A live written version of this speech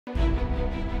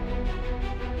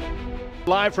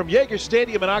live from Yager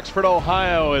Stadium in Oxford,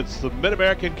 Ohio. It's the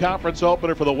Mid-American Conference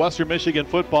opener for the Western Michigan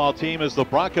football team as the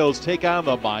Broncos take on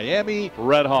the Miami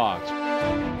Redhawks.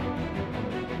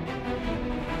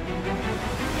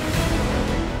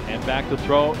 And back to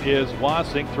throw is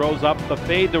Wasink. Throws up the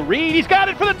fade to Reed. He's got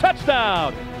it for the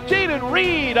touchdown. Jaden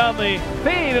Reed on the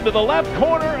fade into the left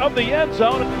corner of the end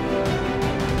zone.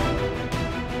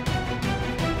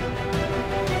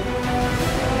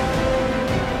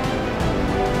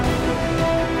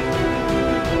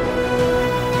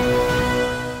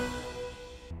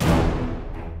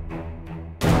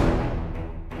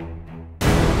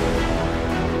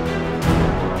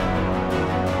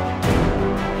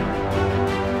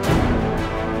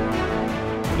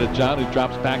 John, who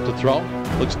drops back to throw,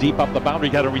 looks deep up the boundary,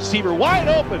 got a receiver wide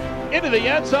open into the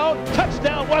end zone.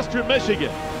 Touchdown, Western Michigan.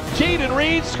 Jaden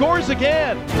Reed scores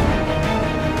again. You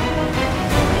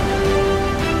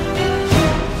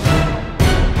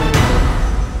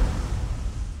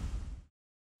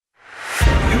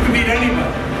can beat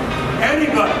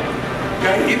anybody,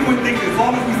 okay? Even with things, as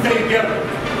long as we stay together,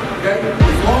 okay?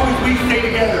 As long as we stay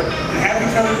together and have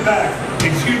each other's backs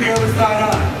and shoot the other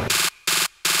side on.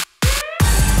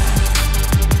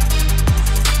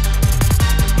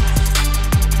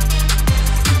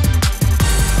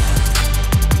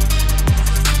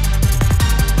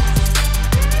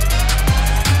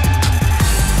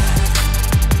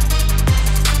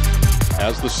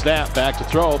 As the snap, back to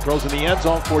throw, throws in the end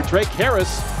zone for Drake Harris.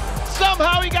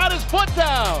 Somehow he got his foot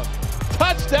down.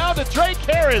 Touchdown to Drake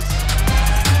Harris.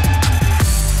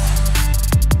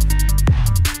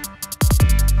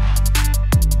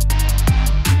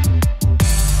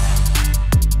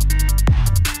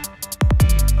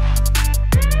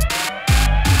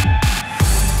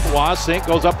 Wasink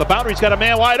goes up the boundary. He's got a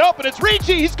man wide open. It's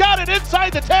Ricci. He's got it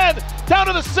inside the 10, down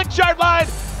to the 6-yard line.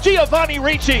 Giovanni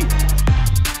Ricci.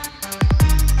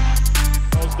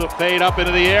 The fade up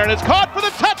into the air, and it's caught for the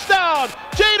touchdown.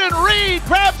 Jaden Reed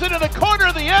grabs it in the corner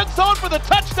of the end zone for the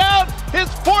touchdown, his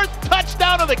 4th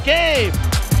touchdown of the game.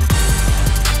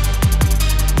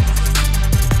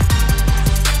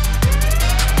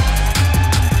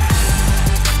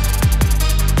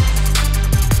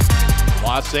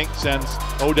 Wasink sends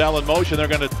Odell in motion. They're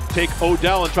going to take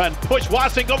Odell and try and push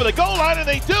Wasink over the goal line, and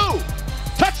they do.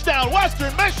 Touchdown,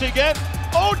 Western Michigan.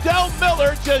 Odell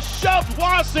Miller just shoved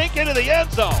Wasink into the end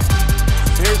zone.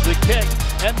 Here's the kick,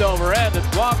 end over end.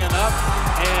 It's long enough,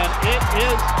 and it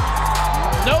is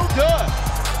no good.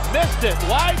 Missed it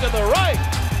wide to the right,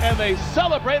 and they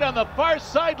celebrate on the far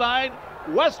sideline,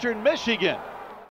 Western Michigan.